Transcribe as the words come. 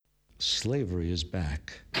Slavery is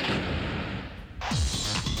back.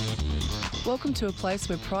 Welcome to a place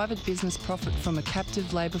where private business profit from a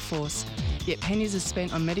captive labour force, yet pennies are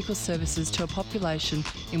spent on medical services to a population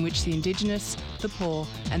in which the Indigenous, the poor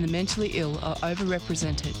and the mentally ill are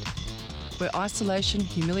overrepresented. Where isolation,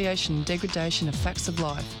 humiliation and degradation are facts of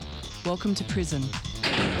life. Welcome to prison.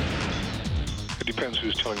 It depends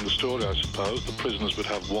who's telling the story, I suppose. The prisoners would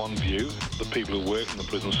have one view, the people who work in the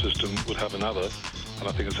prison system would have another, and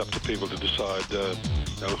I think it's up to people to decide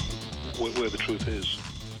where the truth is.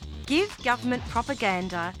 Give government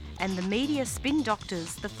propaganda and the media spin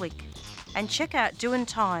doctors the flick. And check out Doin'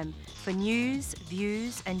 Time for news,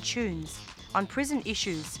 views and tunes on prison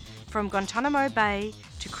issues from Guantanamo Bay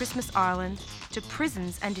to Christmas Island to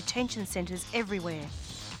prisons and detention centres everywhere.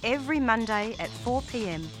 Every Monday at 4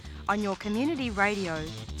 p.m. on your community radio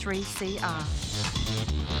 3CR.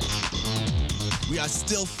 We are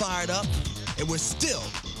still fired up and we're still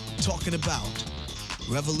talking about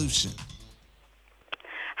revolution.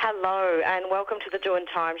 Hello and welcome to the Doin'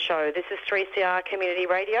 Time show. This is 3CR Community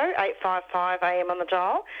Radio, 855 AM on the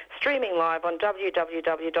dial, streaming live on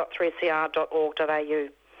www.3cr.org.au.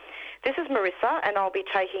 This is Marissa and I'll be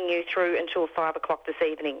taking you through until 5 o'clock this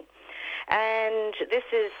evening. And this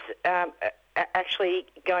is actually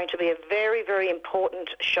going to be a very, very important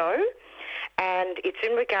show, and it's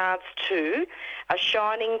in regards to a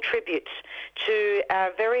shining tribute to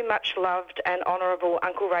our very much loved and honourable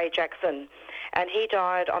Uncle Ray Jackson. And he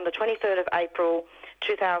died on the 23rd of April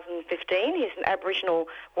 2015. He's an Aboriginal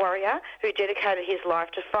warrior who dedicated his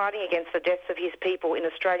life to fighting against the deaths of his people in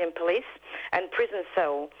Australian police and prison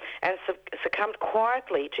cell, and succumbed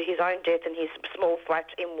quietly to his own death in his small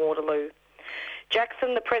flat in Waterloo.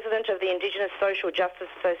 Jackson, the president of the Indigenous Social Justice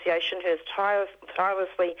Association, who has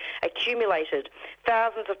tirelessly accumulated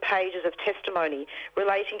thousands of pages of testimony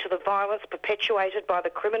relating to the violence perpetuated by the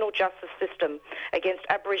criminal justice system against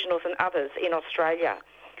Aboriginals and others in Australia.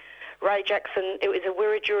 Ray Jackson was a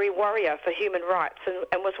Wiradjuri warrior for human rights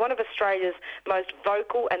and was one of Australia's most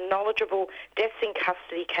vocal and knowledgeable deaths in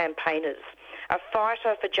custody campaigners, a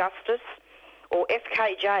fighter for justice, or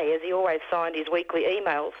FKJ as he always signed his weekly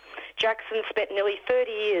emails. Jackson spent nearly 30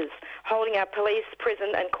 years holding our police,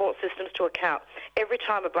 prison and court systems to account every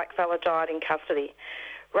time a blackfella died in custody.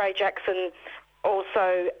 Ray Jackson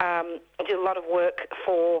also did a lot of work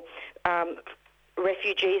for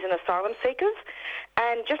refugees and asylum seekers.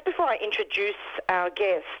 And just before I introduce our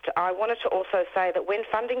guest, I wanted to also say that when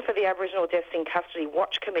funding for the Aboriginal Deaths in Custody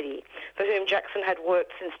Watch Committee, for whom Jackson had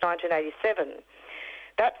worked since 1987,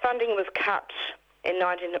 that funding was cut in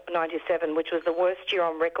 1997, which was the worst year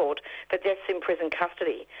on record for deaths in prison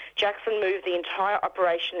custody. Jackson moved the entire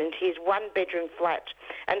operation into his one-bedroom flat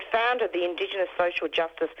and founded the Indigenous Social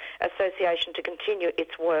Justice Association to continue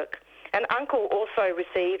its work. And Uncle also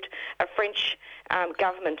received a French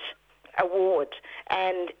government award,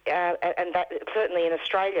 and that certainly in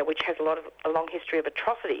Australia, which has a long history of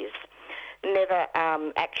atrocities, never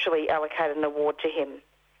actually allocated an award to him.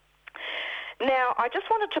 Now, I just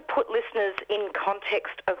wanted to put listeners in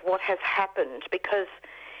context of what has happened, because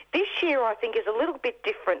this year I think is a little bit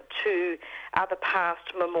different to other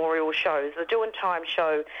past memorial shows. The Doin' Time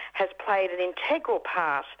show has played an integral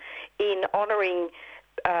part in honouring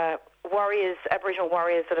warriors, Aboriginal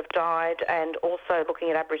warriors that have died, and also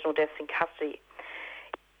looking at Aboriginal deaths in custody.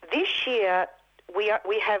 This year we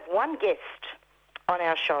have one guest on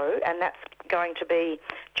our show, and that's going to be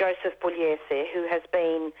Joseph Bulyese, who has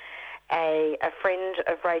been a friend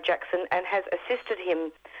of Ray Jackson and has assisted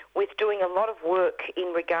him with doing a lot of work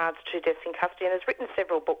in regards to deaths in custody, and has written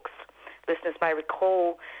several books. Listeners may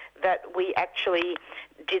recall that we actually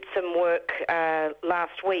did some work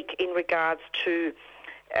last week in regards to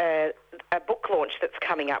a book launch that's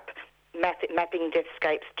coming up, Mapping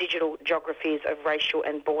Deathscapes, Digital Geographies of Racial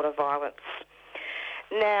and Border Violence.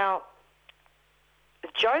 Now,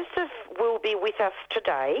 Joseph will be with us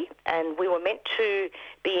today, and we were meant to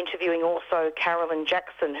be interviewing also Carolyn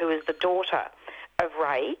Jackson, who is the daughter of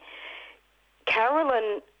Ray.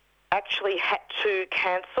 Carolyn actually had to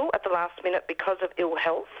cancel at the last minute because of ill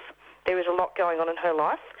health. There is a lot going on in her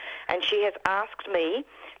life, and she has asked me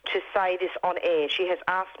to say this on air. She has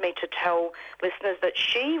asked me to tell listeners that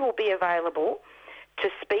she will be available to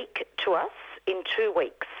speak to us in 2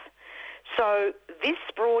 weeks. So this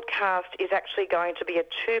broadcast is actually going to be a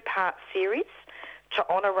 2-part series to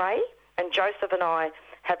honour Ray, and Joseph and I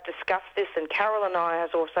have discussed this, and Carol and I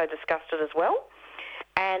has also discussed it as well.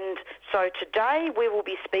 And so today we will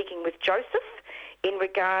be speaking with Joseph in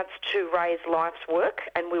regards to Ray's life's work,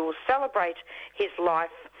 and we will celebrate his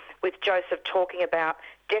life with Joseph talking about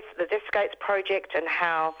the Deathscapes project and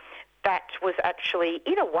how that was actually,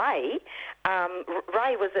 in a way,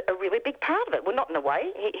 Ray was a really big part of it. Well, not in a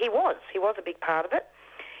way, he was. He was a big part of it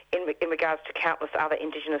in regards to countless other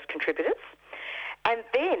Indigenous contributors. And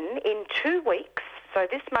then in 2 weeks, so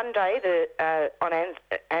this Monday on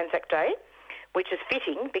Anzac Day, which is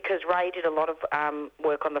fitting because Ray did a lot of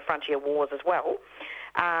work on the Frontier Wars as well,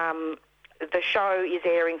 the show is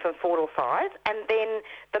airing from 4 till 5. And then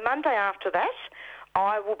the Monday after that,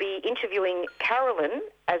 I will be interviewing Carolyn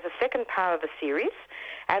as a second part of the series,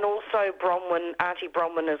 and also Bronwyn, Auntie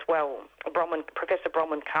Bronwyn as well, Professor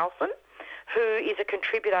Bronwyn Carlson, who is a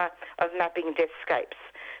contributor of Mapping Deathscapes.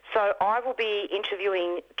 So I will be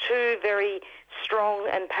interviewing 2 very strong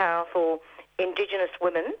and powerful Indigenous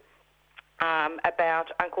women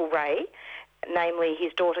about Uncle Ray, namely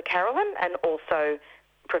his daughter Carolyn and also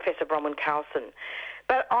Professor Bronwyn Carlson.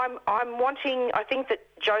 But I think that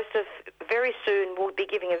Joseph very soon will be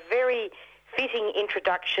giving a very fitting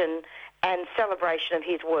introduction and celebration of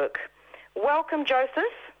his work. Welcome, Joseph.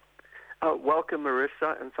 Welcome,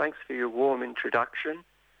 Marissa, and thanks for your warm introduction.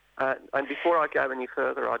 And before I go any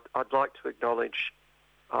further, I'd like to acknowledge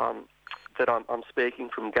that I'm speaking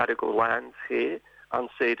from Gadigal lands here,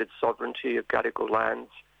 unceded sovereignty of Gadigal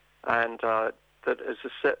lands, and that as a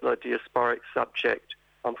settler diasporic subject,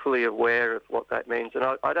 I'm fully aware of what that means. And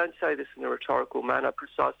I don't say this in a rhetorical manner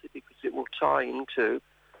precisely because it will tie into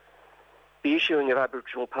the issuing of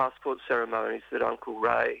Aboriginal passport ceremonies that Uncle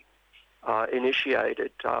Ray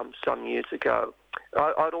initiated some years ago.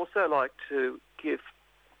 I'd also like to give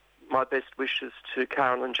my best wishes to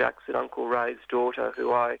Carolyn Jackson, Uncle Ray's daughter,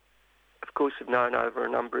 who I, of course, have known over a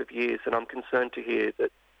number of years, and I'm concerned to hear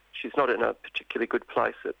that she's not in a particularly good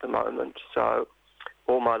place at the moment. So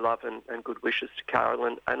all my love and good wishes to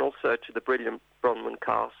Carolyn, and also to the brilliant Bronwyn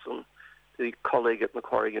Carlson, the colleague at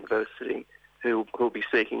Macquarie University, who will be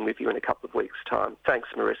speaking with you in a couple of weeks' time. Thanks,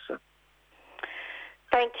 Marissa.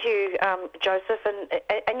 Thank you, Joseph.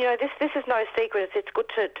 And you know, this is no secret. It's good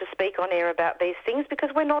to speak on air about these things because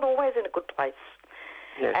we're not always in a good place.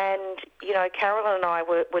 Yes. And, you know, Carolyn and I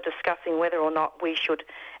were discussing whether or not we should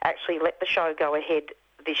actually let the show go ahead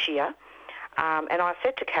this year. And I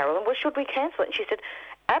said to Carolyn, well, should we cancel it? And she said,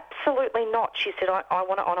 absolutely not. She said, I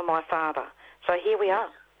want to honour my father. So here we are.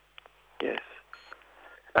 Yes.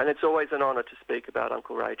 And it's always an honour to speak about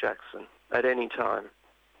Uncle Ray Jackson at any time.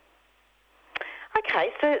 Okay,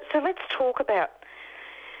 so let's talk about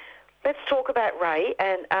Ray.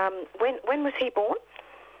 And when was he born?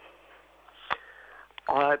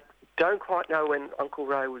 I don't quite know when Uncle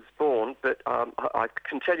Ray was born, but I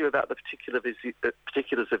can tell you about the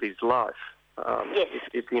particulars of his life. Yes.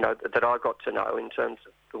 If you know that I got to know in terms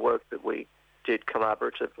of the work that we did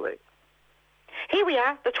collaboratively. Here we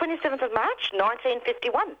are, the 27th of March,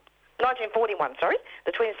 1941. Sorry,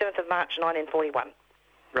 the 27th of March, 1941.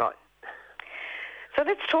 Right. So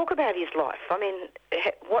let's talk about his life. I mean,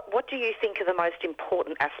 what do you think are the most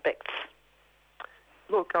important aspects?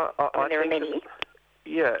 Look, I there think are many.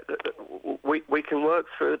 Yeah, we can work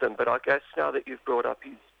through them, but I guess now that you've brought up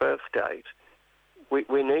his birth date,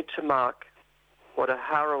 we need to mark what a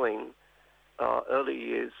harrowing early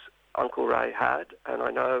years Uncle Ray had, and I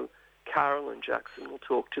know Carolyn Jackson will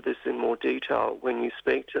talk to this in more detail when you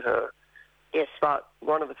speak to her. Yes. But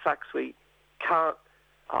one of the facts we can't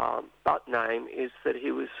but name is that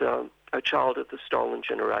he was a child of the stolen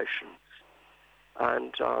generations,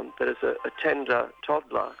 and that as a tender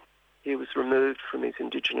toddler, he was removed from his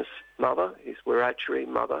Indigenous mother, his Wiradjuri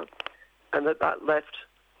mother, and that left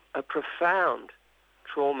a profound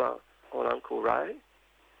trauma on Uncle Ray,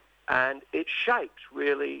 and it shaped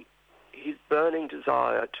really his burning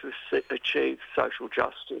desire to achieve social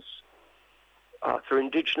justice for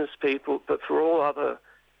Indigenous people, but for all other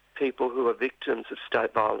people who are victims of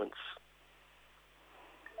state violence.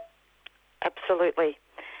 Absolutely.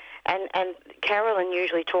 And Carolyn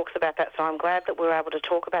usually talks about that, so I'm glad that we're able to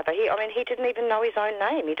talk about that. He didn't even know his own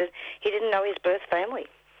name. He didn't know his birth family.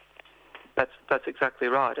 That's exactly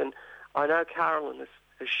right. And I know Carolyn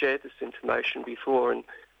has shared this information before, and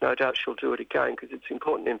no doubt she'll do it again because it's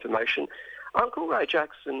important information. Uncle Ray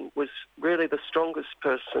Jackson was really the strongest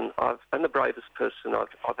person and the bravest person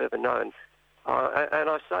I've ever known. And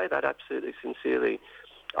I say that absolutely sincerely.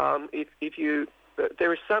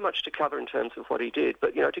 There is so much to cover in terms of what he did,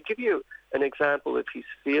 but, you know, to give you an example of his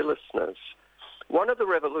fearlessness, one of the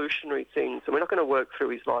revolutionary things, and we're not going to work through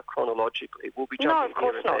his life chronologically, we'll be jumping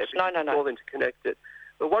here and there because it's all interconnected,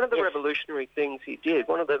 but one of the revolutionary things he did,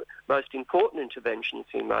 one of the most important interventions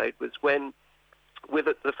he made was when, with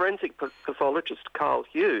the forensic pathologist Carl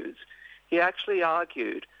Hughes, he actually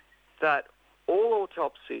argued that all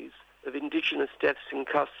autopsies of Indigenous deaths in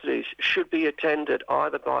custody should be attended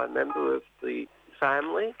either by a member of the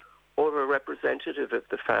family or a representative of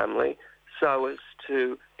the family, so as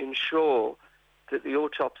to ensure that the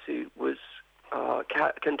autopsy was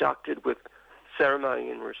conducted with ceremony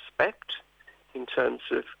and respect in terms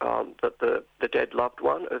of the dead loved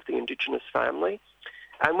one of the Indigenous family.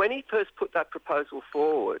 And when he first put that proposal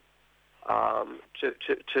forward to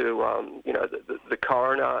the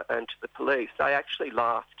coroner and to the police, they actually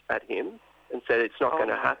laughed at him and said it's not going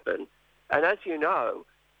to happen. And as you know,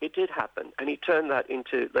 it did happen, and he turned that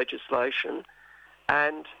into legislation.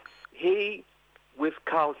 And he, with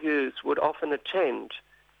Carl Hughes, would often attend,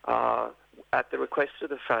 at the request of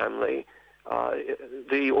the family,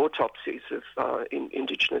 the autopsies of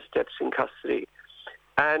Indigenous deaths in custody.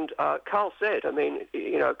 And Carl said,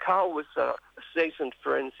 Carl was a seasoned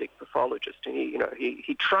forensic pathologist, and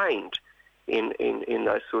he trained in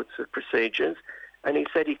those sorts of procedures. And he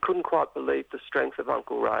said he couldn't quite believe the strength of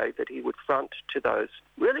Uncle Ray, that he would front to those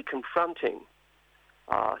really confronting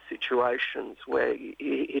situations where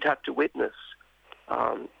he'd have to witness,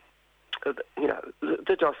 the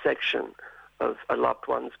dissection of a loved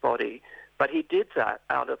one's body. But he did that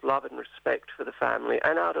out of love and respect for the family,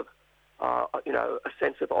 and out of a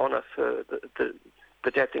sense of honour for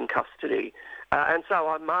the death in custody. And so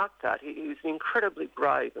I marked that. He was an incredibly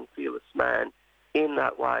brave and fearless man in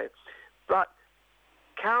that way. But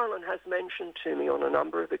Carolyn has mentioned to me on a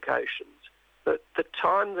number of occasions that the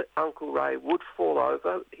time that Uncle Ray would fall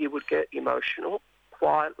over, he would get emotional,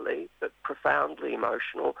 quietly but profoundly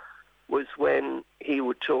emotional, was when he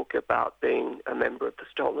would talk about being a member of the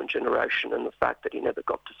Stolen Generation and the fact that he never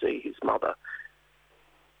got to see his mother.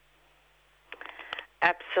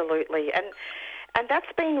 Absolutely. And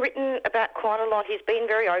that's been written about quite a lot. He's been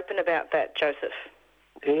very open about that, Joseph.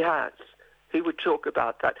 He has. He would talk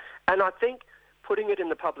about that. And I think putting it in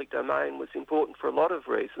the public domain was important for a lot of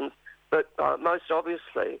reasons, but most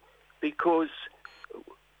obviously because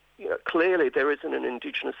clearly there isn't an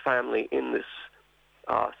Indigenous family in this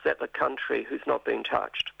settler country who's not been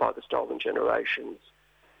touched by the Stolen Generations.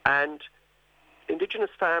 And Indigenous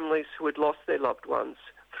families who had lost their loved ones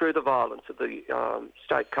through the violence of the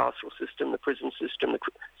state carceral system, the prison system, the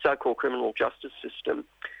so-called criminal justice system,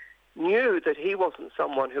 knew that he wasn't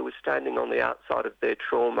someone who was standing on the outside of their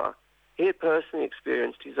trauma. He had personally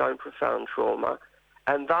experienced his own profound trauma,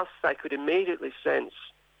 and thus they could immediately sense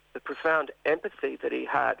the profound empathy that he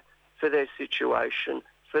had for their situation,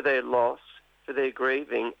 for their loss, for their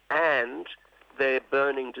grieving, and their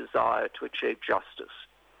burning desire to achieve justice.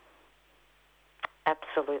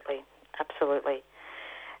 Absolutely, absolutely.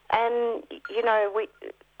 And,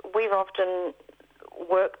 we've often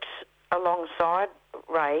worked alongside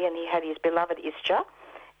Ray, and he had his beloved ISJA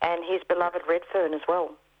and his beloved Redfern as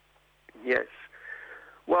well. Yes.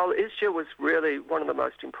 Well, ISJA was really one of the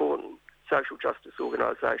most important social justice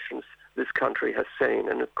organisations this country has seen.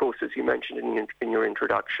 And, of course, as you mentioned in your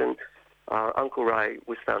introduction, Uncle Ray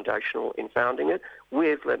was foundational in founding it,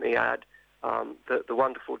 with, let me add, the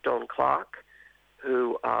wonderful Don Clark,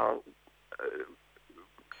 who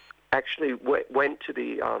actually went to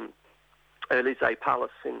the Élysée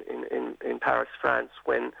Palace in Paris, France,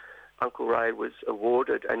 when Uncle Ray was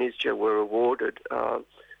awarded, and ISJA were awarded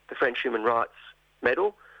the French Human Rights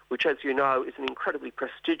Medal, which, as you know, is an incredibly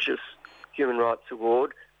prestigious human rights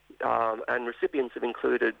award, and recipients have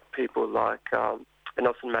included people like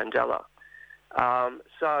Nelson Mandela.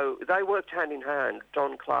 So they worked hand in hand,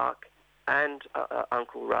 Don Clark and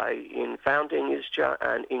Uncle Ray, in founding ISJA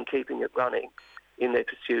and in keeping it running in their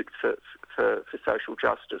pursuit for social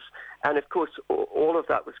justice. And, of course, all of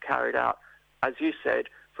that was carried out, as you said,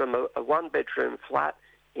 from a one-bedroom flat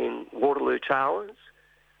in Waterloo Towers,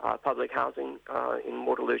 public housing in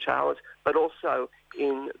Waterloo Towers, but also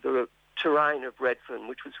in the terrain of Redfern,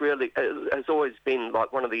 which was really, has always been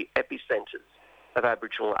like one of the epicentres of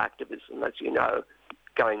Aboriginal activism, as you know,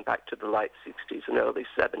 going back to the late 60s and early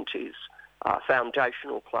 70s,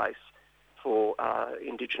 foundational place for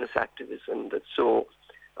Indigenous activism that saw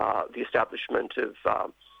the establishment of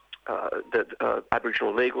the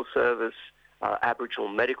Aboriginal Legal Service, Aboriginal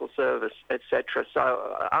Medical Service, etc.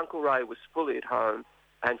 So Uncle Ray was fully at home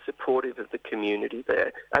and supportive of the community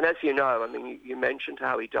there. And as you know, I mean, you mentioned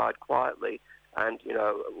how he died quietly, and,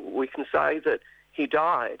 we can say that he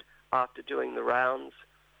died after doing the rounds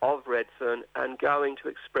of Redfern and going to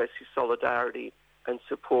express his solidarity and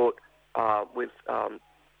support with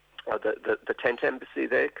the Tent Embassy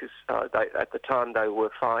there, because at the time they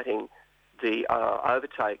were fighting the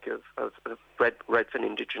overtake of Redfern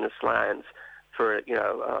Indigenous lands for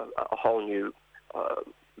a whole new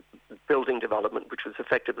building development, which was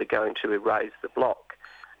effectively going to erase the block.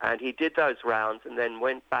 And he did those rounds and then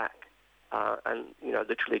went back and,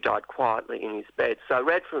 literally died quietly in his bed. So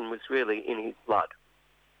Redfern was really in his blood.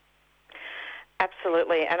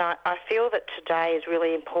 Absolutely, and I feel that today is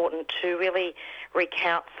really important to really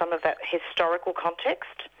recount some of that historical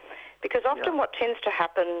context, because often what tends to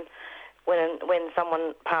happen when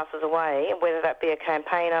someone passes away, whether that be a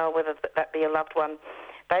campaigner, whether that be a loved one,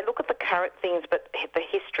 they look at the current things, but the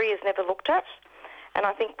history is never looked at. And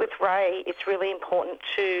I think with Ray, it's really important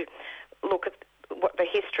to look at what the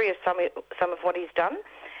history of some of what he's done,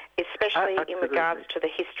 especially in regards to the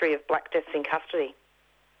history of black deaths in custody.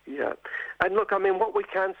 Yeah. And look, I mean, what we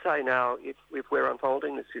can say now, if we're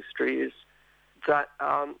unfolding this history, is that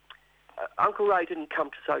Uncle Ray didn't come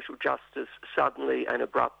to social justice suddenly and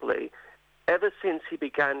abruptly. Ever since he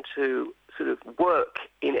began to sort of work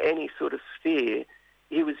in any sort of sphere,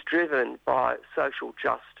 he was driven by social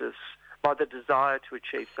justice, by the desire to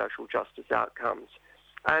achieve social justice outcomes.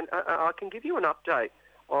 And I can give you an update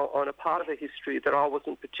on a part of the history that I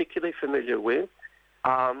wasn't particularly familiar with,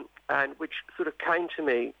 and which sort of came to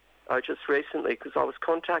me just recently because I was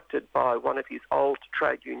contacted by one of his old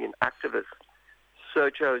trade union activists,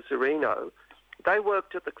 Sergio Zorino. They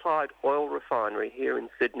worked at the Clyde Oil Refinery here in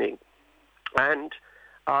Sydney. And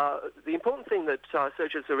the important thing that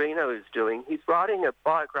Sergio Zorino is doing, he's writing a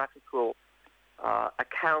biographical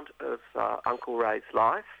account of Uncle Ray's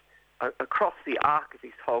life across the arc of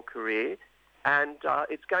his whole career. And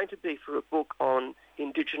it's going to be for a book on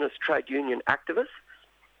Indigenous trade union activists.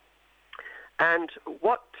 And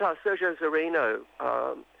what Sergio Zorino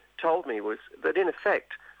told me was that, in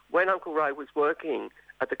effect, when Uncle Ray was working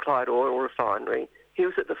at the Clyde Oil Refinery, he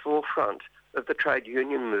was at the forefront of the trade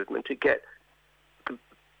union movement to get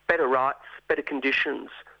better rights, better conditions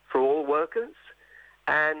for all workers.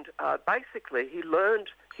 And basically, he learned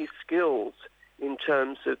his skills in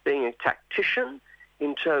terms of being a tactician,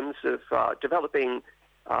 in terms of developing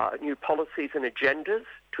new policies and agendas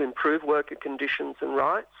to improve worker conditions and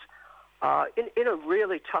rights, in a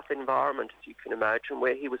really tough environment, as you can imagine,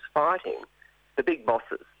 where he was fighting the big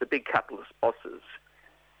bosses, the big capitalist bosses.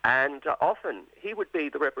 And often he would be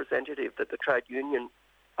the representative that the trade union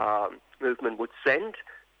movement would send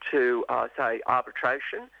to, say,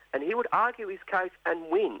 arbitration, and he would argue his case and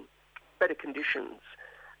win better conditions.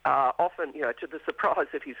 Often, to the surprise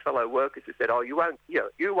of his fellow workers, who said, "Oh, you won't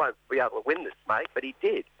be able to win this, mate," but he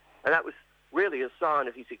did, and that was really a sign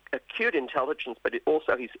of his acute intelligence, but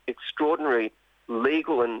also his extraordinary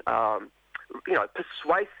legal and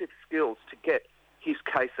persuasive skills to get his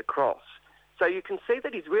case across. So you can see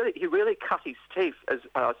that he really cut his teeth, as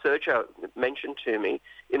Sergio mentioned to me,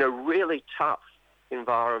 in a really tough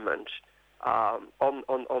environment on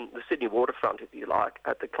the Sydney waterfront, if you like,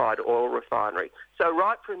 at the Clyde Oil Refinery. So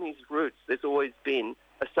right from his roots, there's always been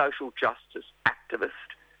a social justice activist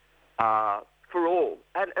for all.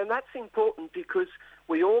 And that's important because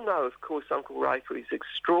we all know, of course, Uncle Ray for his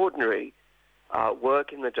extraordinary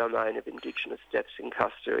work in the domain of Indigenous deaths in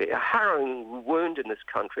custody, a harrowing wound in this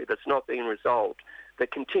country that's not been resolved,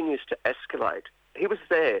 that continues to escalate. He was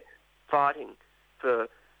there fighting for a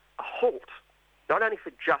halt, not only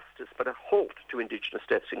for justice, but a halt to Indigenous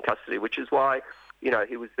deaths in custody, which is why,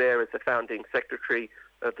 he was there as the founding secretary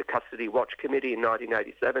of the Custody Watch Committee in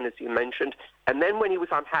 1987, as you mentioned. And then when he was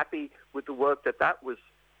unhappy with the work that was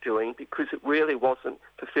doing, because it really wasn't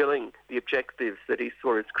fulfilling the objectives that he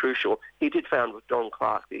saw as crucial, he did found with Don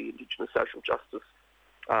Clark the Indigenous Social Justice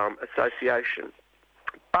Association.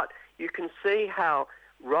 But you can see how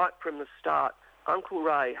right from the start, Uncle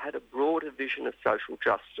Ray had a broader vision of social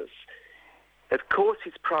justice. Of course,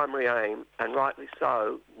 his primary aim, and rightly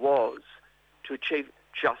so, was to achieve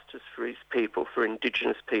justice for his people, for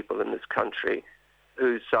Indigenous people in this country,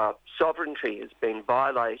 whose sovereignty has been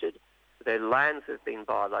violated, their lands have been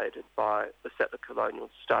violated by the settler colonial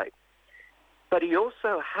state. But he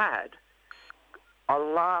also had a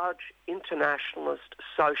large internationalist,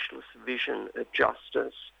 socialist vision of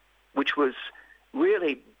justice, which was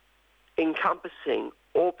really encompassing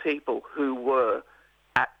all people who were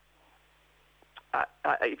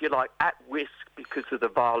if you like, at risk because of the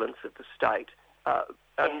violence of the state.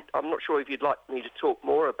 And I'm not sure if you'd like me to talk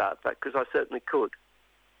more about that, because I certainly could.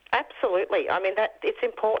 Absolutely. I mean, it's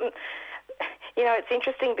important. It's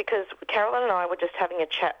interesting because Carolyn and I were just having a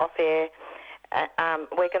chat off air.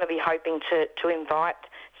 We're going to be hoping to invite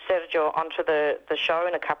Sergio onto the show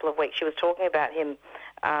in a couple of weeks. She was talking about him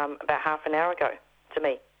about half an hour ago to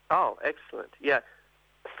me. Oh, excellent. Yeah.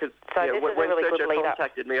 So this is a really good lead-up. When Sergio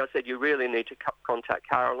contacted me, I said, you really need to contact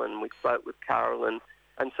Carolyn. We spoke with Carolyn.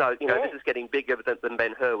 And so, this is getting bigger than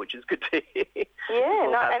Ben-Hur, which is good to hear.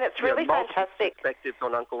 Yeah, and it's really fantastic. Perspectives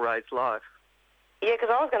on Uncle Ray's life. Yeah, because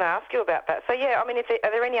I was going to ask you about that. So, yeah, I mean,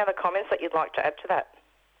 are there any other comments that you'd like to add to that?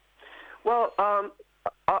 Well,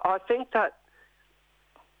 I think that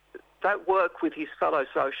work with his fellow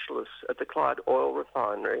socialists at the Clyde Oil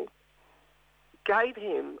Refinery gave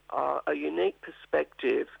him a unique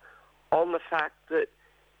perspective on the fact that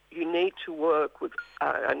you need to work with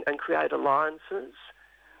and create alliances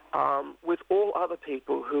with all other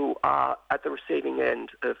people who are at the receiving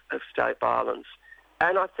end of state violence.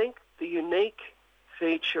 And I think the unique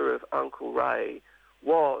feature of Uncle Ray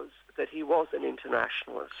was that he was an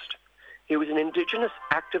internationalist. He was an Indigenous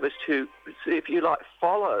activist who, if you like,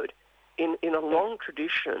 followed in a long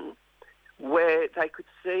tradition where they could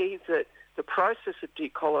see that the process of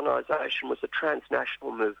decolonisation was a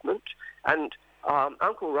transnational movement, and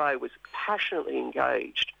Uncle Ray was passionately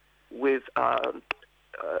engaged with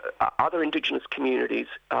other Indigenous communities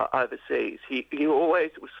overseas. He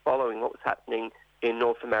always was following what was happening in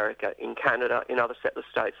North America, in Canada, in other settler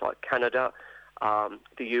states like Canada,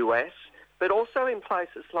 the US, but also in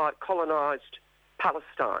places like colonised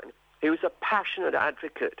Palestine. He was a passionate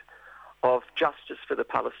advocate of justice for the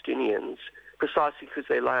Palestinians, precisely because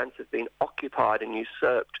their lands have been occupied and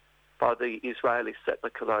usurped by the Israeli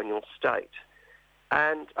settler colonial state.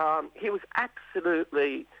 And he was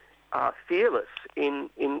absolutely fearless in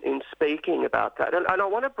speaking about that. And I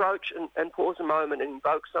want to broach and pause a moment and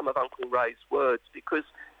invoke some of Uncle Ray's words, because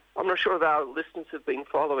I'm not sure if our listeners have been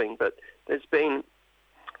following, but there's been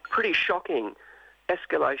pretty shocking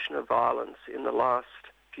escalation of violence in the last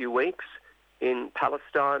few weeks in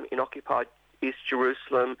Palestine, in occupied East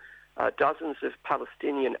Jerusalem, dozens of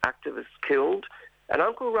Palestinian activists killed. And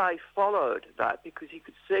Uncle Ray followed that because he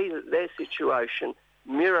could see that their situation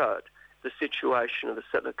mirrored the situation of the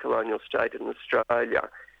settler colonial state in Australia.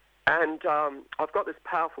 And I've got this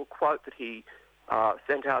powerful quote that he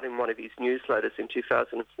sent out in one of his newsletters in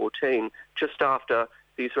 2014, just after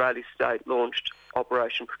the Israeli state launched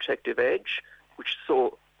Operation Protective Edge, which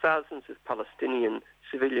saw thousands of Palestinian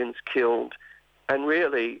civilians killed, and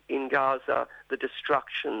really, in Gaza, the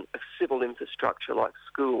destruction of civil infrastructure like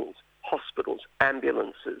schools, hospitals,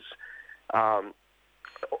 ambulances,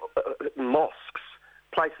 mosques,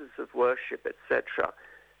 places of worship, etc.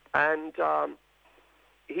 And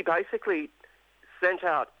he basically sent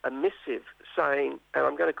out a missive saying, and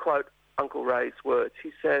I'm going to quote Uncle Ray's words,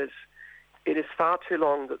 he says, "It is far too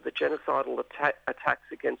long that the genocidal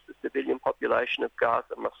attacks against the civilian population of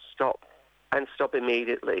Gaza must stop, and stop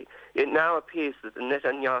immediately. It now appears that the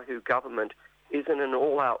Netanyahu government is in an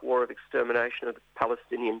all-out war of extermination of the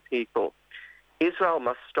Palestinian people. Israel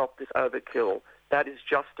must stop this overkill. That is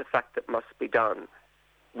just a fact that must be done.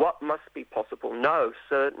 What must be possible, no,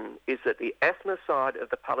 certain, is that the ethnocide of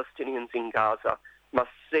the Palestinians in Gaza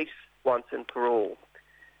must cease once and for all."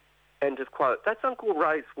 End of quote. That's Uncle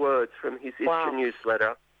Ray's words from his Easter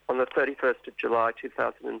newsletter on the 31st of July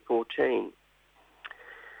 2014.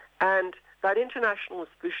 And that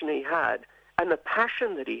internationalist vision he had, and the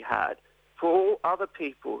passion that he had for all other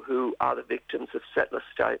people who are the victims of settler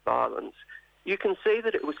state violence, you can see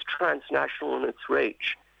that it was transnational in its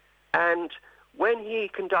reach. And when he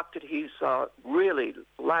conducted his really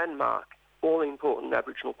landmark, all-important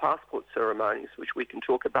Aboriginal passport ceremonies, which we can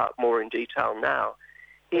talk about more in detail now,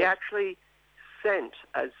 he actually sent,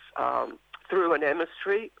 as through an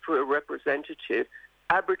emissary, through a representative,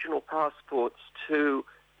 Aboriginal passports to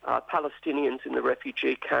Palestinians in the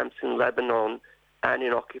refugee camps in Lebanon and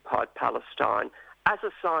in occupied Palestine as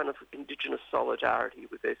a sign of Indigenous solidarity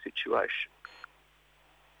with their situation.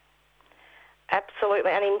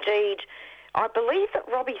 Absolutely, and indeed, I believe that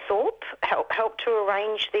Robbie Thorpe helped to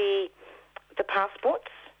arrange the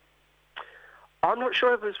passports. I'm not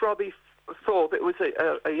sure if it was Robbie Thorpe. It was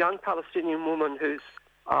a young Palestinian woman whose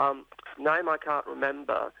name I can't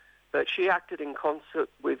remember, but she acted in concert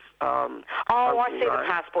with... I see the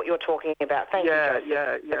passport you're talking about. Thank you,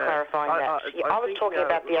 Joseph, for clarifying that. I was talking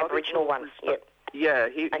about the Aboriginal ones. Yep. Yeah,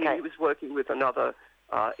 he was working with another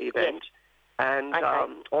event. Yes. And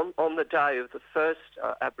on the day of the first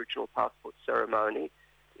Aboriginal passport ceremony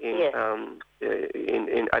at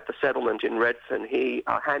the settlement in Redfern, he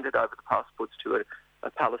handed over the passports to a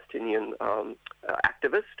Palestinian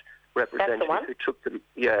activist representative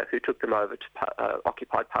who took them over to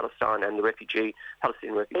occupied Palestine and the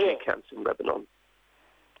Palestinian refugee camps in Lebanon.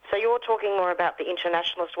 So you're talking more about the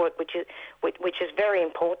internationalist work, which is very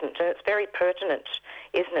important, and it's very pertinent,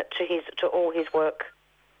 isn't it, to all his work?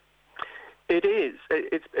 It is.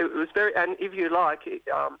 It was very, and if you like,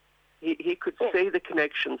 he could see the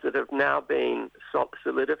connections that have now been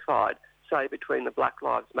solidified, say, between the Black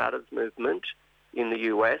Lives Matter movement in the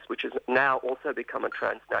US, which has now also become a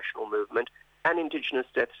transnational movement, and Indigenous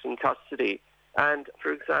deaths in custody. And,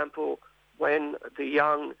 for example, when the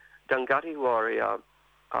young Dunghutti warrior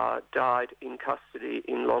died in custody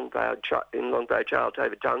in Long Bay Jail,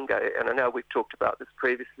 David Dungay, and I know we've talked about this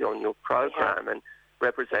previously on your program, and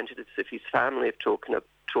representatives of his family have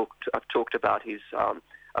talked about his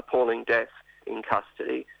appalling death in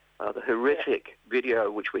custody. The horrific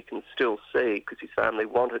video, which we can still see because his family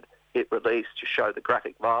wanted it released to show the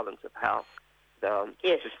graphic violence of how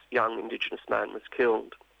this young Indigenous man was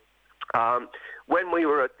killed. When we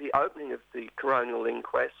were at the opening of the coronial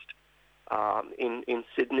inquest in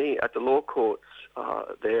Sydney at the law courts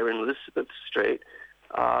there in Elizabeth Street,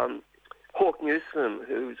 Hawk Newsom,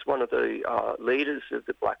 who's one of the leaders of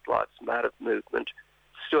the Black Lives Matter movement,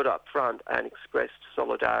 stood up front and expressed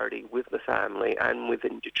solidarity with the family and with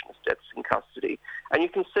Indigenous deaths in custody. And you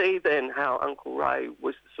can see then how Uncle Ray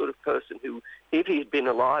was the sort of person who, if he had been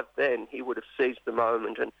alive then, he would have seized the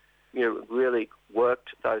moment and really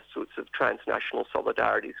worked those sorts of transnational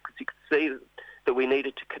solidarities, because you could see that we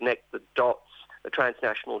needed to connect the dots, the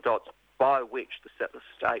transnational dots, by which the settler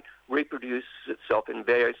state reproduces itself in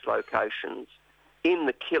various locations in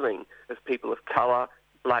the killing of people of colour,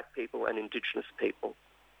 black people and Indigenous people.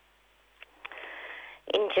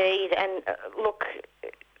 Indeed, and look,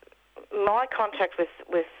 my contact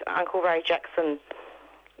with Uncle Ray Jackson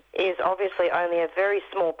is obviously only a very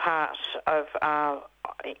small part of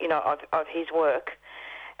his work,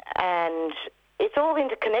 and it's all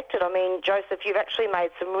interconnected. I mean, Joseph, you've actually made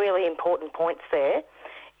some really important points there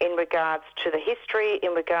in regards to the history,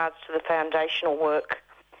 in regards to the foundational work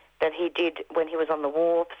that he did when he was on the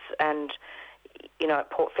wharves and, at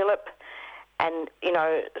Port Phillip, and,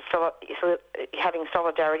 so having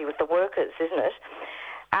solidarity with the workers, isn't it?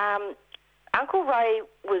 Uncle Ray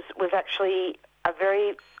was actually a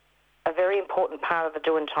very important part of the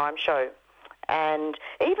Doin' Time show. And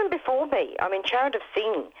even before me, I mean, Charadev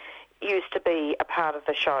Singh used to be a part of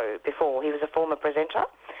the show before. He was a former presenter.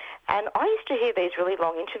 And I used to hear these really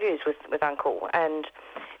long interviews with Uncle. And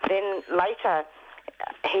then later,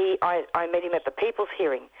 I met him at the People's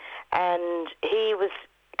Hearing. And he was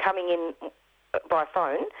coming in by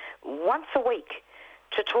phone once a week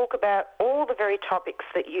to talk about all the very topics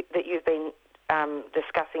that you've been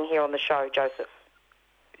discussing here on the show, Joseph.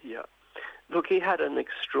 Yeah. Look, he had an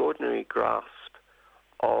extraordinary grasp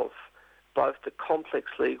of both the complex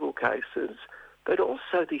legal cases but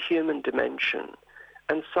also the human dimension.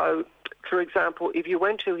 And so, for example, if you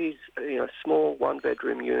went to his small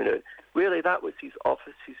one-bedroom unit, really that was his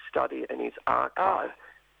office, his study and his archive.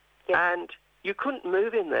 Oh. Yeah. And you couldn't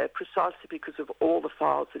move in there precisely because of all the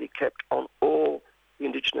files that he kept on all the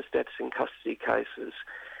Indigenous deaths in custody cases.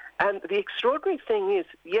 And the extraordinary thing is,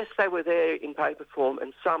 yes, they were there in paper form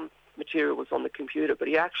and some material was on the computer, but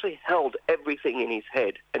he actually held everything in his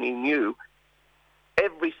head and he knew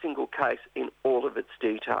every single case in all of its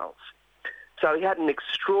details. So he had an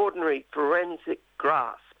extraordinary forensic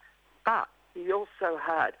grasp, but he also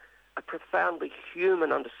had a profoundly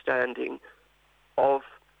human understanding of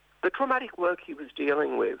the traumatic work he was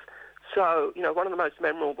dealing with. So, one of the most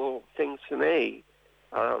memorable things for me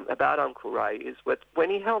about Uncle Ray is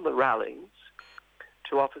when he held the rallies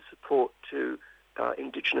to offer support to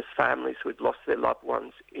Indigenous families who had lost their loved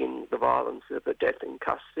ones in the violence of a death in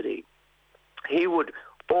custody, he would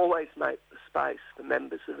always make the space for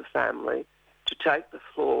members of the family to take the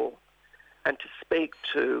floor and to speak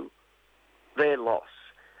to their loss.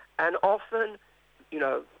 And often,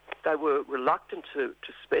 they were reluctant to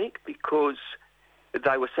speak because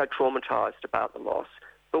they were so traumatised about the loss.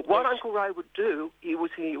 But what Uncle Ray would do, he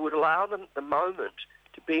would allow them the moment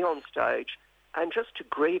to be on stage and just to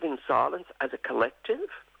grieve in silence as a collective,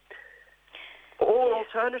 or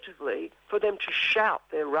alternatively, for them to shout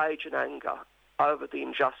their rage and anger over the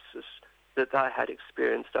injustice that they had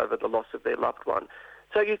experienced over the loss of their loved one.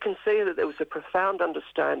 So you can see that there was a profound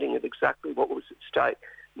understanding of exactly what was at stake.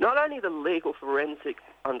 Not only the legal forensic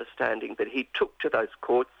understanding that he took to those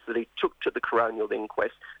courts, that he took to the coronial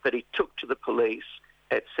inquest, that he took to the police,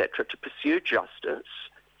 etc., to pursue justice,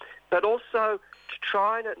 but also to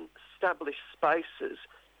try and establish spaces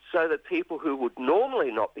so that people who would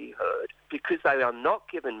normally not be heard, because they are not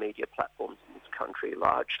given media platforms in this country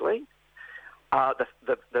largely,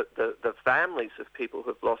 the families of people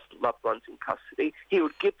who have lost loved ones in custody, he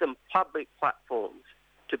would give them public platforms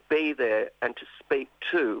to be there and to speak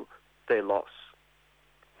to their loss.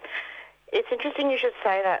 It's interesting you should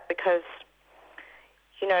say that because,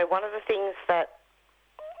 one of the things that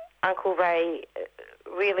Uncle Ray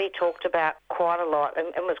really talked about quite a lot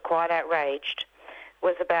and was quite outraged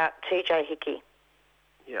was about TJ Hickey.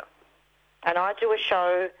 Yeah. And I do a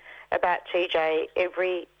show about TJ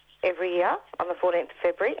every every year on the 14th of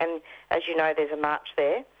February, and as you know, there's a march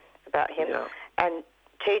there about him. Yeah. And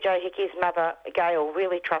TJ Hickey's mother, Gail,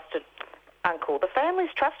 really trusted Uncle. The families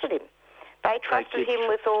trusted him. They trusted him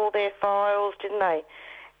with all their files, didn't they?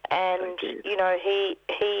 And, you know, he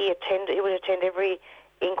would attend every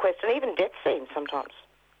inquest and even death scene sometimes.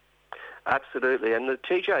 Absolutely. And the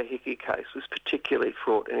TJ Hickey case was particularly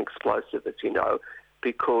fraught and explosive, as you know,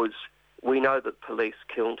 because we know that police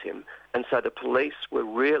killed him. And so the police were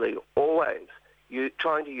really always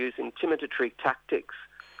trying to use intimidatory tactics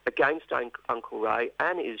against Uncle Ray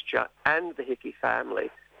and Isja and the Hickey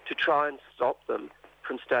family to try and stop them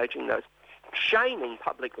from staging those shaming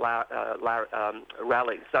public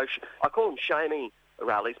rallies. So I call them shaming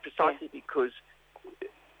rallies precisely because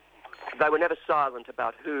they were never silent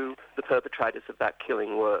about who the perpetrators of that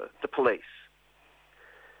killing were, the police.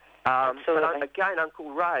 But again,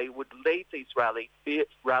 Uncle Ray would lead these rallies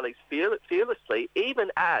fearlessly,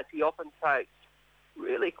 even as he often faced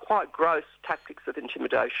really quite gross tactics of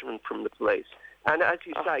intimidation from the police. And as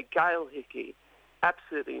you say, Gail Hickey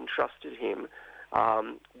absolutely entrusted him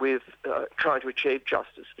with trying to achieve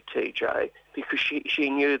justice for TJ, because she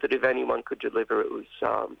knew that if anyone could deliver, it was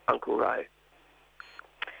Uncle Ray.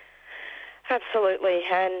 Absolutely,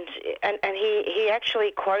 and he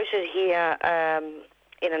actually quoted here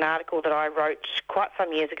in an article that I wrote quite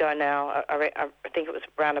some years ago now. I think it was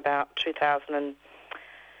around about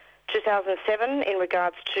 2007 in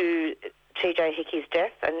regards to TJ Hickey's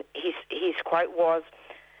death, and his quote was,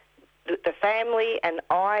 "The family and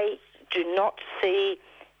I do not see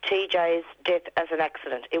TJ's death as an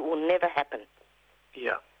accident. It will never happen."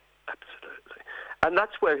 Yeah, absolutely. And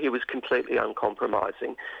that's where he was completely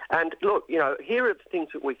uncompromising. And look, you know, here are the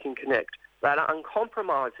things that we can connect. That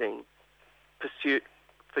uncompromising pursuit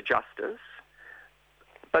for justice,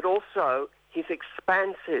 but also his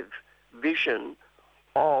expansive vision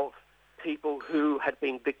of people who had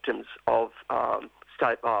been victims of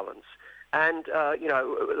state violence. And, you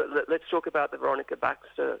know, let's talk about the Veronica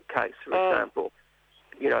Baxter case, for example.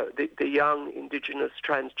 You know, the young Indigenous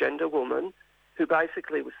transgender woman who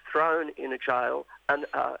basically was thrown in a jail and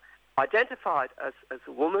identified as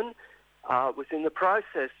a woman, was in the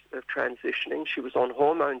process of transitioning. She was on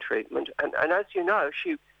hormone treatment. And as you know,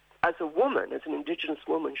 she, as a woman, as an Indigenous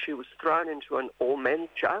woman, she was thrown into an all-men's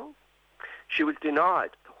jail. She was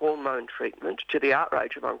denied the hormone treatment, to the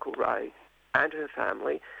outrage of Uncle Ray and her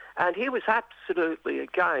family. And he was absolutely,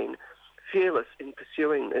 again, fearless in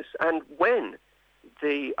pursuing this. And when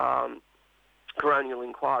the coronial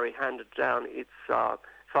inquiry handed down its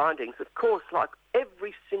findings, of course, like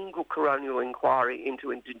every single coronial inquiry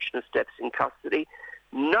into Indigenous deaths in custody,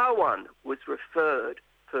 no one was referred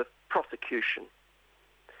for prosecution.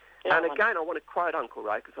 And again, I want to quote Uncle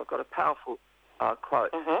Ray because I've got a powerful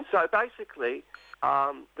quote. So basically,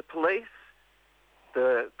 the police,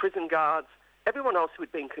 the prison guards, everyone else who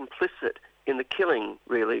had been complicit in the killing,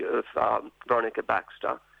 really, of Veronica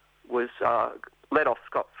Baxter was let off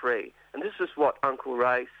scot-free. And this is what Uncle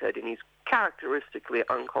Ray said in his characteristically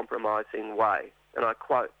uncompromising way. And I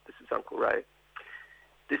quote, this is Uncle Ray,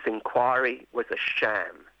 "This inquiry was a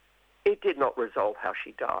sham. It did not resolve how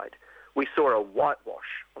she died. We saw a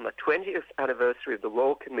whitewash on the 20th anniversary of the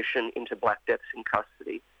Royal Commission into Black Deaths in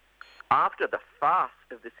Custody. After the farce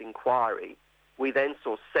of this inquiry, we then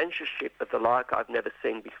saw censorship of the like I've never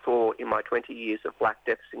seen before in my 20 years of Black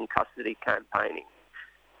Deaths in Custody campaigning.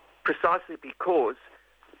 Precisely because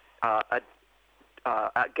a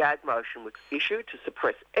gag motion was issued to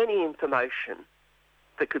suppress any information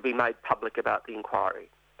that could be made public about the inquiry."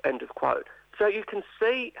 End of quote. So you can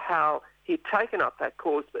see how he'd taken up that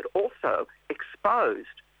cause, but also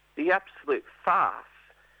exposed the absolute farce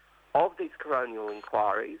of these coronial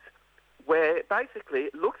inquiries, where basically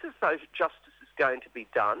it looks as though justice is going to be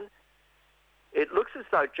done. It looks as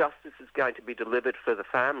though justice is going to be delivered for the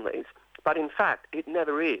families, but in fact it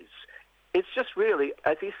never is. It's just really,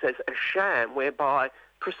 as he says, a sham whereby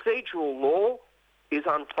procedural law is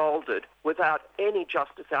unfolded without any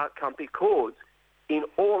justice outcome, because in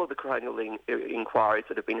all of the coronial inquiries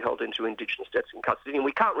that have been held into Indigenous deaths in custody, and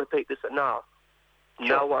we can't repeat this enough,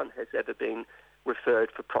 no one has ever been referred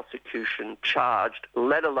for prosecution, charged,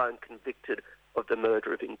 let alone convicted of the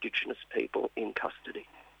murder of Indigenous people in custody.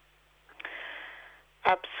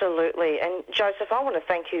 Absolutely. And Joseph, I want to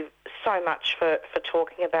thank you so much for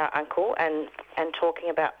talking about Uncle and talking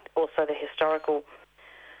about also the historical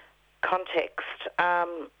context. Are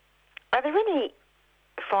there any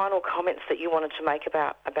final comments that you wanted to make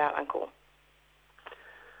about Uncle?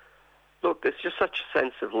 Look, there's just such a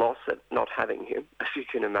sense of loss at not having him, as you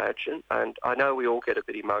can imagine. And I know we all get a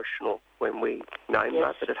bit emotional when we name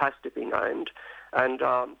that, but it has to be named. And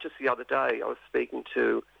just the other day, I was speaking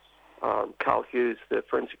to Carl Hughes, the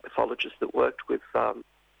forensic pathologist that worked with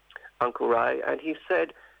Uncle Ray, and he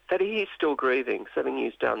said that he's still grieving 7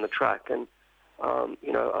 years down the track. And,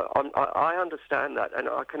 I understand that, and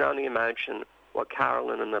I can only imagine what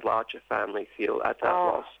Carolyn and the larger family feel at that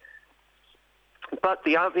loss. But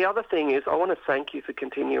the other thing is, I want to thank you for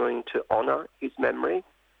continuing to honour his memory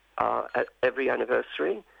at every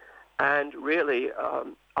anniversary. And really,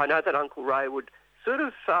 I know that Uncle Ray would sort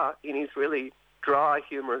of, in his really dry,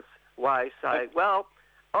 humorous way, say, well,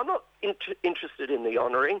 I'm not interested in the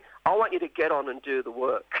honouring. I want you to get on and do the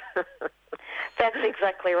work. That's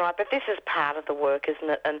exactly right. But this is part of the work, isn't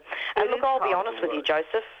it? And look, I'll be honest with you,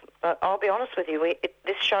 Joseph. I'll be honest with you.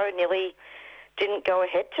 This show nearly didn't go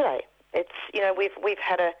ahead today. It's, we've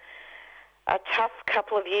had a tough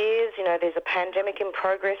couple of years. There's a pandemic in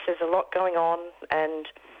progress. There's a lot going on, and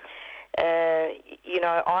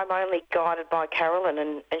I'm only guided by Carolyn,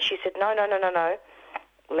 and she said, no,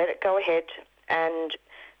 let it go ahead, and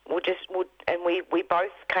we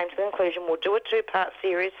both came to the conclusion we'll do a 2-part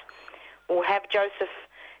series. We'll have Joseph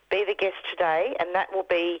be the guest today, and that will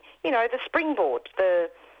be, the springboard, the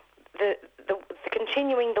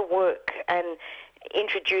continuing the work and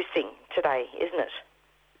introducing today, isn't it?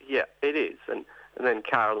 Yeah, it is, and then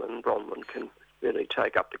Carolyn Bronwyn can really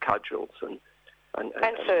take up the cudgels and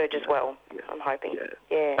Serge as well. Yeah. I'm hoping.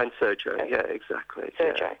 Yeah. And Sergio. Yeah, exactly.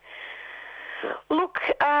 Sergio. Yeah. Look,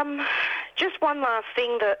 just one last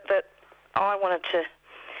thing that I wanted to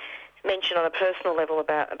mention on a personal level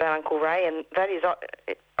about Uncle Ray, and that is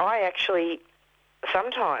I actually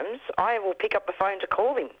sometimes I will pick up the phone to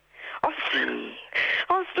call him.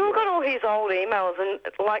 I've still got all his old emails, and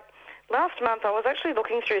like last month I was actually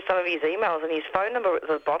looking through some of his emails, and his phone number was at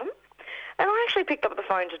the bottom, and I actually picked up the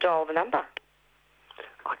phone to dial the number.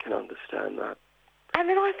 I can understand that. And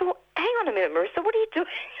then I thought, hang on a minute, Marissa, what are you doing?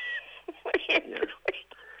 Doing?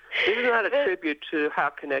 Isn't that a tribute to how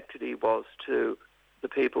connected he was to the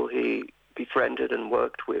people he befriended and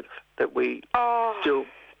worked with, that we still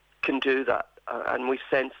can do that, and we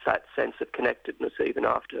sense that sense of connectedness even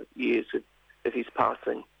after years of his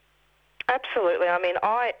passing? Absolutely. I mean,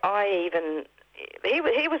 he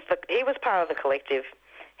was part of the collective.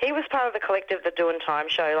 He was part of the collective, the Doing Time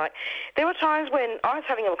show. Like, there were times when I was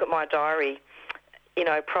having a look at my diary,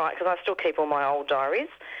 prior, because I still keep all my old diaries,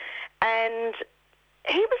 and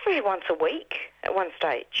he was there once a week at one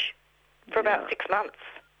stage for about 6 months.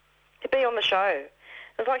 He'd be on the show. It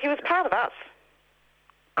was like he was part of us.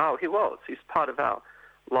 Oh, he was. He's part of our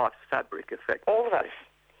life's fabric, effectively. All of us.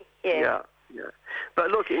 Yeah. Yeah. But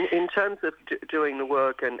look, in terms of doing the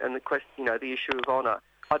work and the question, the issue of honour,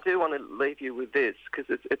 I do want to leave you with this, because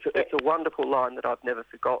it's a wonderful line that I've never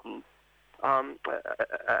forgotten.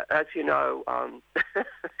 As you know,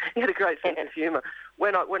 he had a great sense of humour.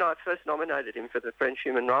 When I first nominated him for the French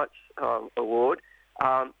Human Rights Award,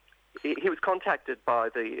 he was contacted by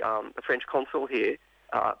the French consul here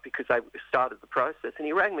because they started the process, and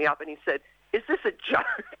he rang me up and he said, "Is this a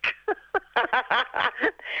joke?"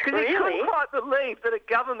 Because he couldn't quite believe that a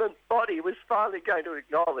government body was finally going to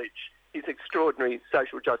acknowledge his extraordinary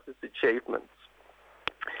social justice achievements.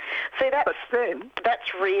 See,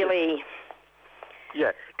 that's really...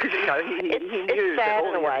 Yeah, because, he knew that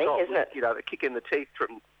all he had got was, a kick in the teeth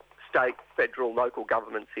from state, federal, local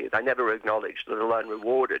governments here. They never acknowledged, let alone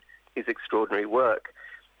rewarded, his extraordinary work.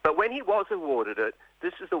 But when he was awarded it,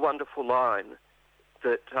 this is the wonderful line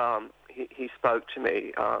that he spoke to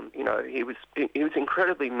me. He was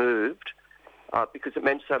incredibly moved because it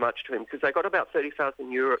meant so much to him, because they got about 30,000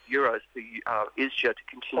 euros for ISJA to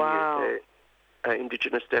continue their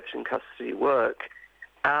Indigenous Deaths in Custody work.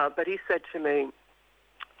 But he said to me,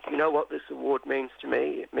 "You know what this award means to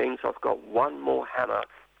me? It means I've got one more hammer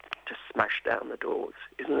to smash down the doors."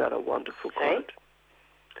 Isn't that a wonderful quote?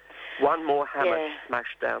 One more hammer to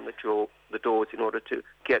smash down the doors in order to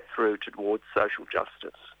get through towards social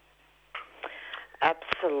justice. That's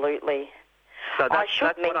the legacy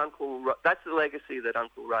that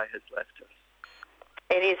Uncle Ray has left us.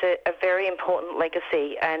 It is a very important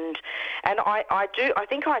legacy, and I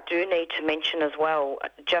think I do need to mention as well,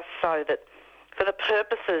 just so that for the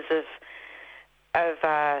purposes of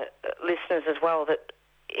listeners as well, that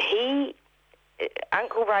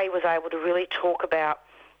Uncle Ray was able to really talk about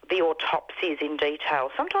the autopsies in detail.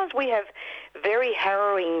 Sometimes we have very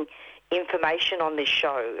harrowing information on this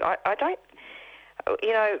show. I don't,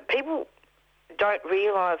 people don't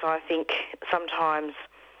realise, I think, sometimes,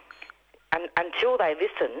 until they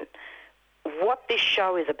listen, what this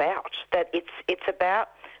show is about. That it's about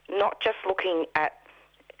not just looking at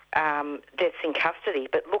deaths in custody,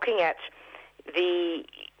 but looking at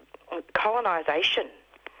colonisation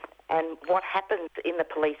and what happens in the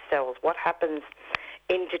police cells, what happens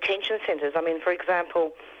in detention centres. I mean, for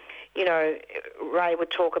example, you know, Ray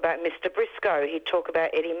would talk about Mr. Briscoe, he'd talk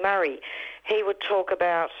about Eddie Murray, he would talk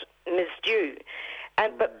about Ms. Dew.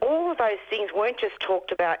 But all of those things weren't just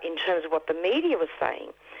talked about in terms of what the media was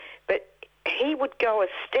saying, but he would go a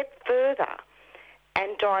step further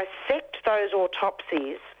and dissect those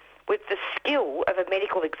autopsies with the skill of a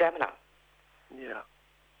medical examiner. Yeah.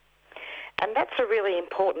 And that's a really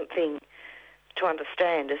important thing to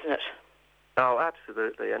understand, isn't it? Oh,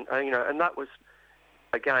 absolutely. And you know, and that was,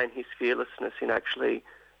 again, his fearlessness in actually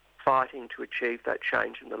fighting to achieve that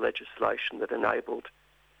change in the legislation that enabled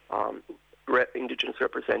Indigenous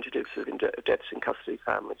representatives of deaths in custody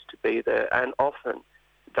families to be there. And often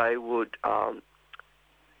they would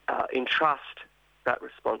entrust that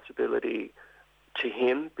responsibility to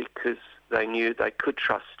him because they knew they could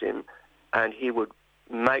trust him, and he would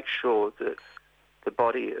make sure that the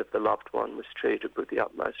body of the loved one was treated with the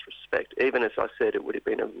utmost respect. Even as I said, it would have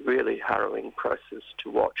been a really harrowing process to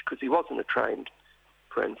watch because he wasn't a trained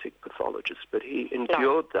forensic pathologist, but he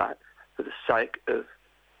endured that for the sake of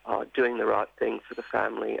doing the right thing for the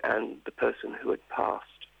family and the person who had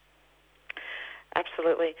passed.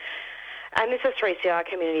 Absolutely. And this is 3CR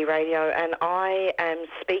Community Radio, and I am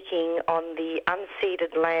speaking on the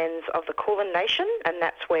unceded lands of the Kulin Nation, and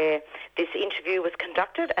that's where this interview was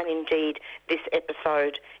conducted, and indeed this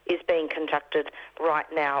episode is being conducted right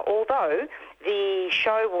now. Although the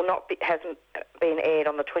show hasn't been aired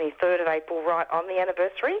on the 23rd of April, right on the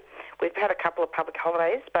anniversary. We've had a couple of public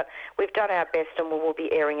holidays, but we've done our best, and we will be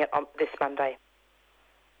airing it on this Monday.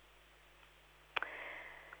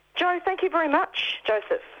 Joe, thank you very much.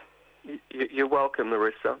 Joseph. You're welcome,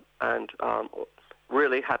 Marissa, and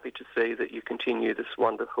really happy to see that you continue this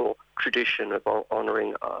wonderful tradition of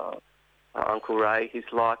honouring Uncle Ray,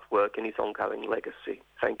 his life work and his ongoing legacy.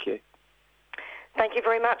 Thank you. Thank you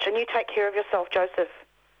very much, and you take care of yourself, Joseph.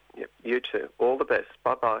 Yep, you too. All the best.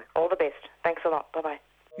 Bye-bye. All the best. Thanks a lot. Bye-bye.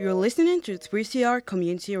 You're listening to 3CR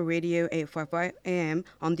Community Radio 855 AM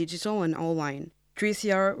on digital and online.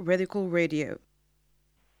 3CR Radical Radio.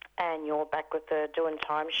 And you're back with the Doing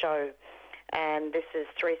Time show. And this is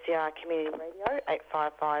 3CR Community Radio,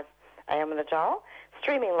 855 AM on the dial,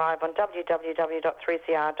 streaming live on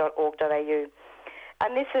www.3cr.org.au.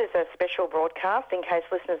 And this is a special broadcast in case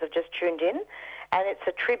listeners have just tuned in. And it's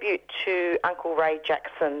a tribute to Uncle Ray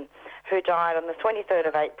Jackson, who died on the 23rd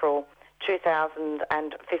of April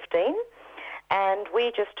 2015. And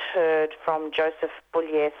we just heard from Joseph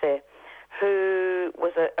Pugliese, who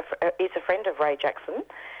is a friend of Ray Jackson,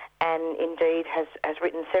 and indeed has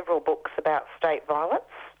written several books about state violence.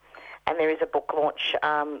 And there is a book launch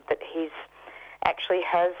that he's actually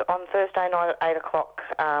has on Thursday night at 8 o'clock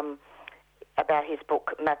about his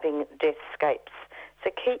book, Mapping Deathscapes.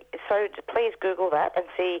 So please Google that and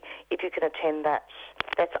see if you can attend that.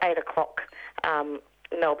 That's 8 o'clock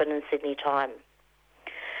Melbourne and Sydney time.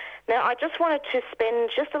 Now, I just wanted to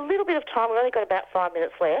spend just a little bit of time, we've only got about 5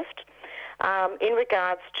 minutes left, in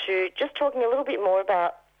regards to just talking a little bit more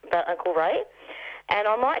about Uncle Ray. And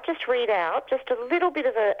I might just read out just a little bit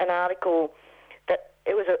of an article that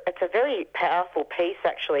it's a very powerful piece,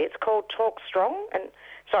 actually. It's called Talk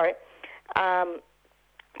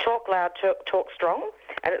Loud, Talk Strong,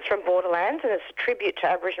 and it's from Borderlands, and it's a tribute to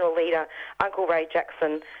Aboriginal leader Uncle Ray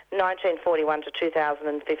Jackson, 1941 to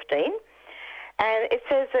 2015. And it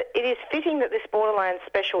says that it is fitting that this Borderlands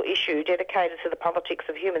special issue dedicated to the politics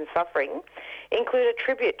of human suffering include a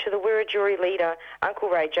tribute to the Wiradjuri leader Uncle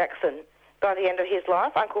Ray Jackson. By the end of his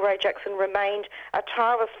life, Uncle Ray Jackson remained a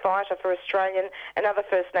tireless fighter for Australian and other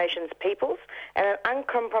First Nations peoples and an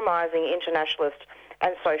uncompromising internationalist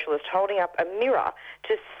and socialist, holding up a mirror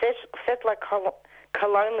to settler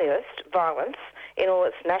colonialist violence in all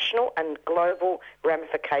its national and global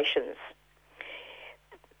ramifications.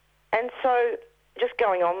 And so, just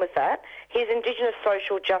going on with that, his Indigenous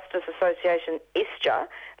Social Justice Association, ISJA,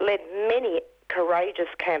 led many courageous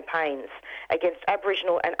campaigns against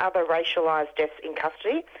Aboriginal and other racialised deaths in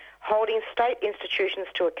custody, holding state institutions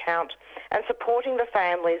to account and supporting the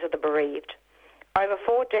families of the bereaved. Over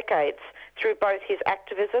 4 decades, through both his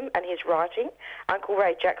activism and his writing, Uncle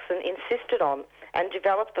Ray Jackson insisted on and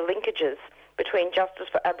developed the linkages between justice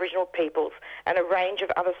for Aboriginal peoples and a range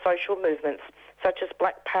of other social movements such as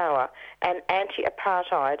Black Power and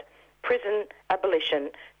anti-apartheid, prison abolition,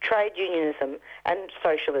 trade unionism and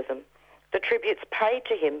socialism. The tributes paid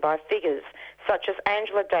to him by figures such as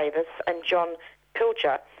Angela Davis and John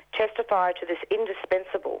Pilcher testify to this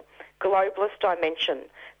indispensable globalist dimension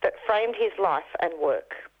that framed his life and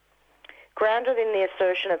work. Grounded in the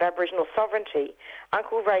assertion of Aboriginal sovereignty,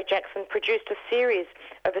 Uncle Ray Jackson produced a series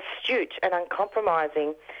of astute and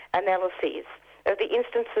uncompromising analyses of the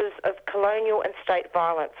instances of colonial and state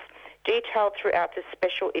violence detailed throughout this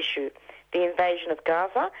special issue, the invasion of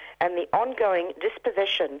Gaza and the ongoing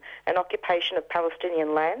dispossession and occupation of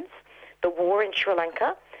Palestinian lands, the war in Sri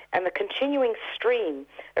Lanka, and the continuing stream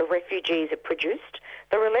of refugees it produced,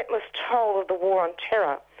 the relentless toll of the war on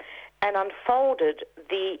terror, and unfolded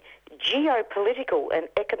the geopolitical and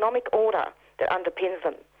economic order that underpins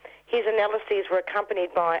them. His analyses were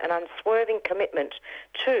accompanied by an unswerving commitment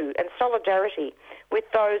to and solidarity with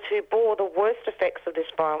those who bore the worst effects of this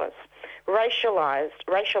violence,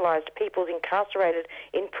 racialised peoples incarcerated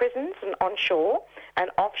in prisons and onshore and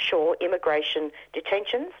offshore immigration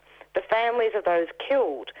detentions, the families of those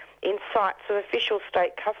killed in sites of official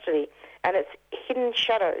state custody and its hidden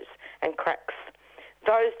shadows and cracks,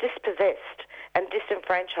 those dispossessed and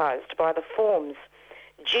disenfranchised by the forms,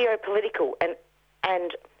 geopolitical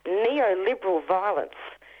and neoliberal violence.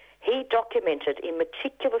 He documented in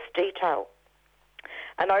meticulous detail.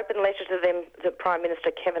 An open letter to them, the Prime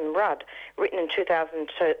Minister Kevin Rudd, written in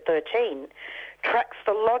 2013, tracks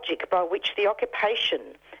the logic by which the occupation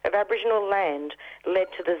of Aboriginal land led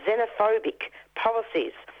to the xenophobic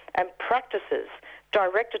policies and practices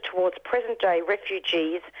directed towards present-day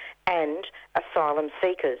refugees and asylum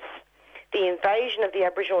seekers. The invasion of the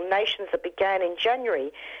Aboriginal nations that began in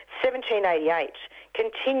January 1788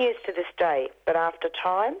 continues to this day, but after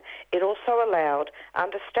time it also allowed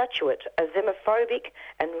under statute a xenophobic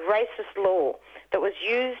and racist law that was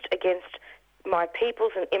used against my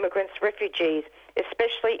peoples and immigrants, refugees,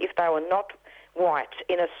 especially if they were not white,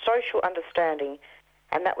 in a social understanding.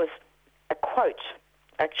 And that was a quote,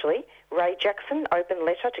 actually, Ray Jackson, open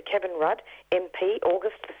letter to Kevin Rudd, MP,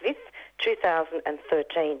 August the 5th,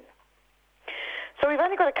 2013. So we've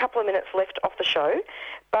only got a couple of minutes left off the show,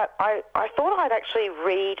 but I thought I'd actually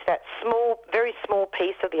read that very small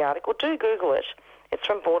piece of the article. Do Google it. It's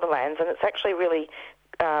from Borderlands, and it's actually really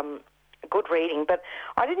good reading. But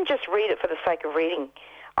I didn't just read it for the sake of reading.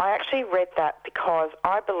 I actually read that because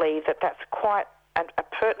I believe that that's quite a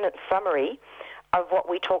pertinent summary of what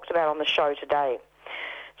we talked about on the show today.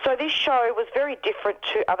 So this show was very different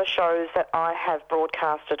to other shows that I have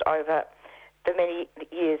broadcasted over the many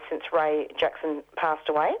years since Ray Jackson passed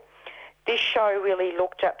away. This show really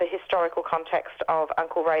looked at the historical context of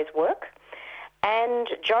Uncle Ray's work, and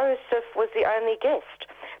Joseph was the only guest.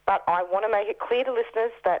 But I want to make it clear to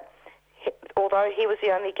listeners that although he was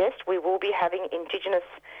the only guest, we will be having Indigenous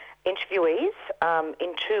interviewees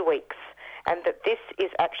in 2 weeks, and that this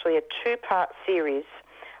is actually a two-part series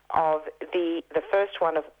of the first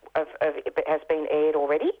one of it has been aired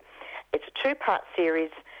already. It's a two-part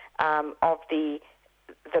series of the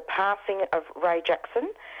passing of Ray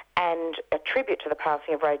Jackson, and a tribute to the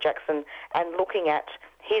passing of Ray Jackson, and looking at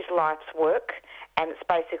his life's work, and it's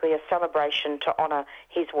basically a celebration to honour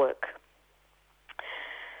his work.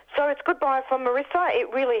 So it's goodbye from Marissa.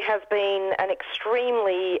 It really has been an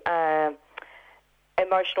extremely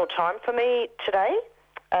emotional time for me today,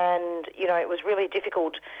 and it was really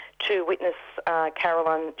difficult to witness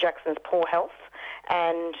Caroline Jackson's poor health,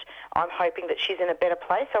 and I'm hoping that she's in a better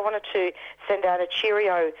place. I wanted to send out a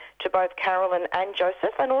cheerio to both Carolyn and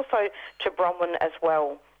Joseph, and also to Bronwyn as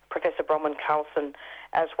well, Professor Bronwyn Carlson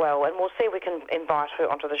as well, and we'll see if we can invite her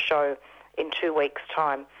onto the show in 2 weeks'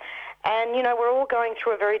 time. And, we're all going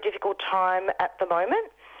through a very difficult time at the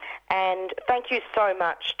moment, and thank you so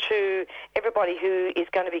much to everybody who is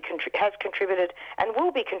going to be has contributed and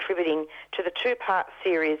will be contributing to the two-part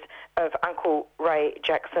series of Uncle Ray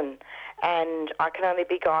Jackson. And I can only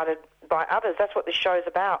be guided by others. That's what this show's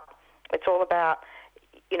about. It's all about,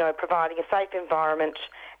 providing a safe environment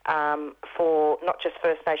for not just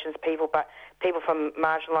First Nations people, but people from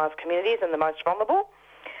marginalised communities and the most vulnerable.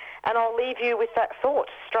 And I'll leave you with that thought.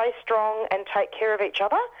 Stay strong and take care of each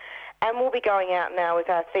other. And we'll be going out now with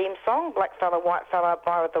our theme song, Black Fella, White Fella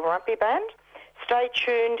by the Warumpi Band. Stay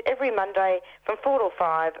tuned every Monday from 4 till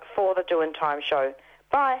 5 for the Doin' Time Show.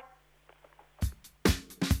 Bye.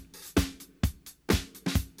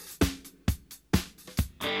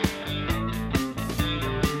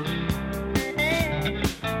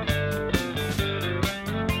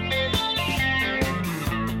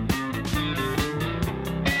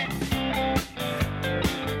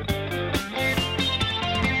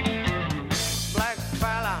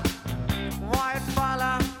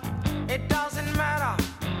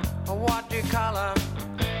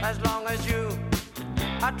 As long as you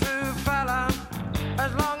a true fella,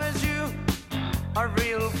 as long as you a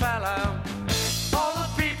real fella. All the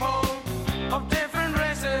people of different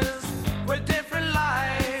races with different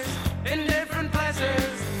lives in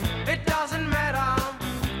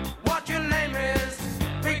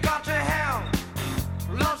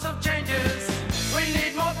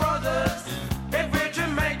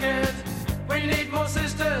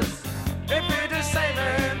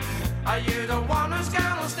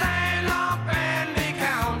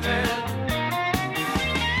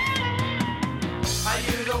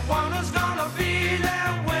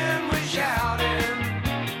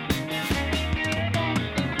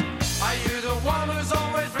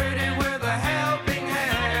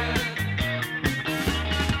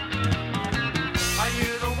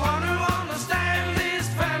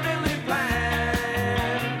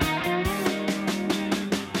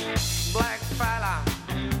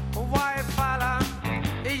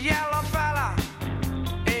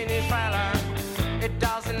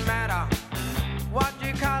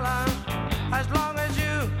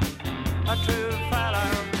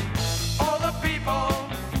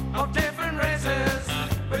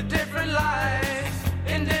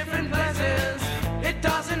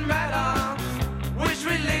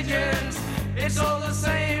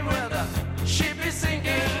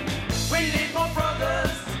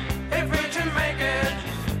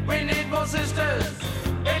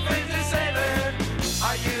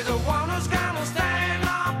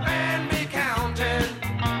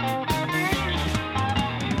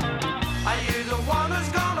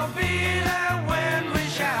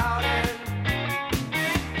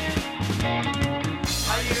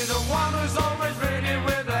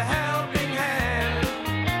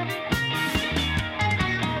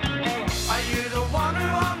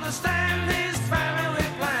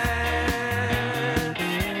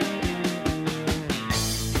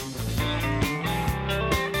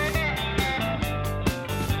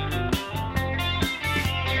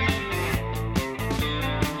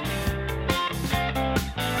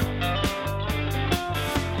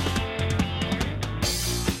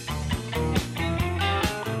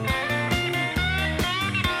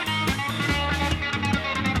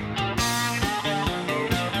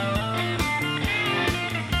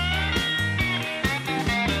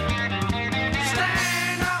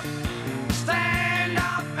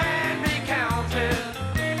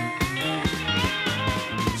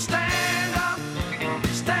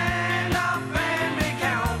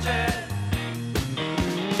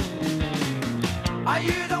Are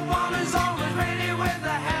you the one who's always ready with a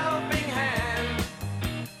helping hand?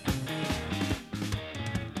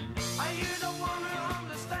 Are you the one who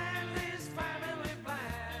understands this family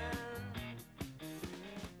plan?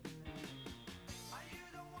 Are you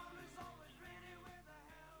the one who's always ready with a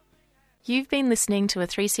helping hand? You've been listening to a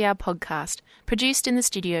 3CR podcast produced in the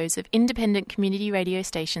studios of independent community radio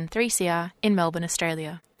station 3CR in Melbourne,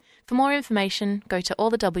 Australia. For more information, go to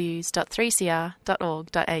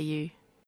allthews.3cr.org.au.